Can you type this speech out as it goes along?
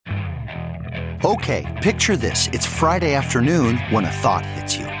Okay, picture this. It's Friday afternoon when a thought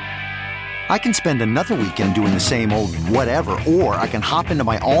hits you. I can spend another weekend doing the same old whatever, or I can hop into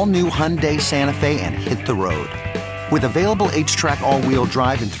my all-new Hyundai Santa Fe and hit the road. With available H-Track all-wheel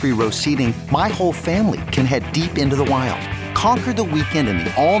drive and 3-row seating, my whole family can head deep into the wild. Conquer the weekend in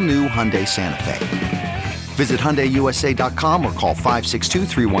the all-new Hyundai Santa Fe. Visit HyundaiUSA.com or call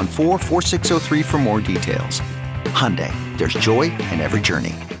 562-314-4603 for more details. Hyundai, there's joy in every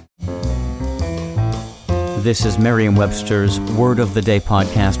journey. This is Merriam-Webster's Word of the Day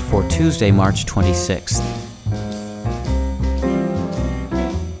podcast for Tuesday, March 26th.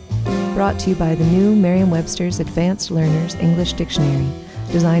 Brought to you by the new Merriam-Webster's Advanced Learners English Dictionary,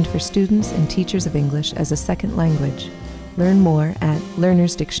 designed for students and teachers of English as a second language. Learn more at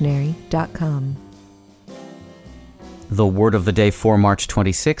learnersdictionary.com. The word of the day for March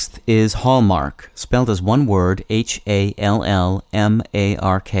 26th is HAWL-mahrk, spelled as one word, HALLMARK.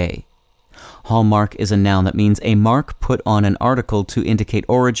 HAWL-mahrk is a noun that means a mark put on an article to indicate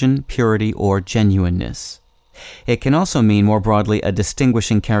origin, purity, or genuineness. It can also mean more broadly a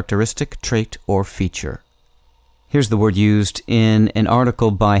distinguishing characteristic, trait, or feature. Here's the word used in an article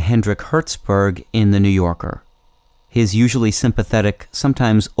by Hendrik Hertzberg in The New Yorker. His usually sympathetic,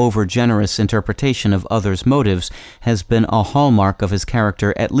 sometimes overgenerous interpretation of others' motives has been a hallmark of his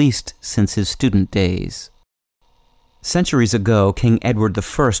character at least since his student days. Centuries ago, King Edward I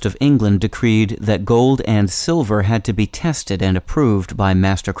of England decreed that gold and silver had to be tested and approved by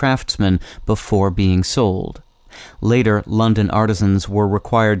master craftsmen before being sold. Later, London artisans were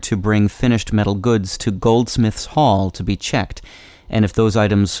required to bring finished metal goods to Goldsmith's hall to be checked, and if those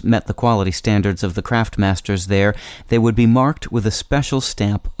items met the quality standards of the craftmasters there, they would be marked with a special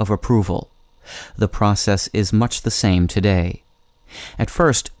stamp of approval. The process is much the same today. At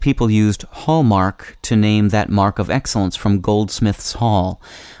first, people used HAWL-mahrk to name that mark of excellence from Goldsmith's hall,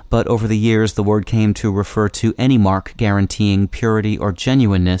 but over the years the word came to refer to any mark guaranteeing purity or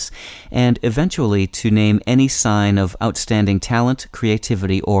genuineness, and eventually to name any sign of outstanding talent,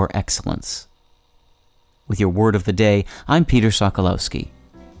 creativity, or excellence. With your word of the day, I'm Peter Sokolowski.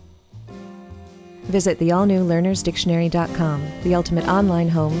 Visit the all-new learnersdictionary.com, the ultimate online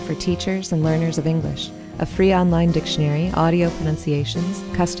home for teachers and learners of English. A free online dictionary, audio pronunciations,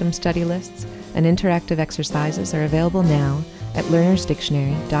 custom study lists, and interactive exercises are available now at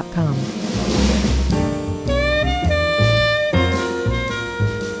learnersdictionary.com.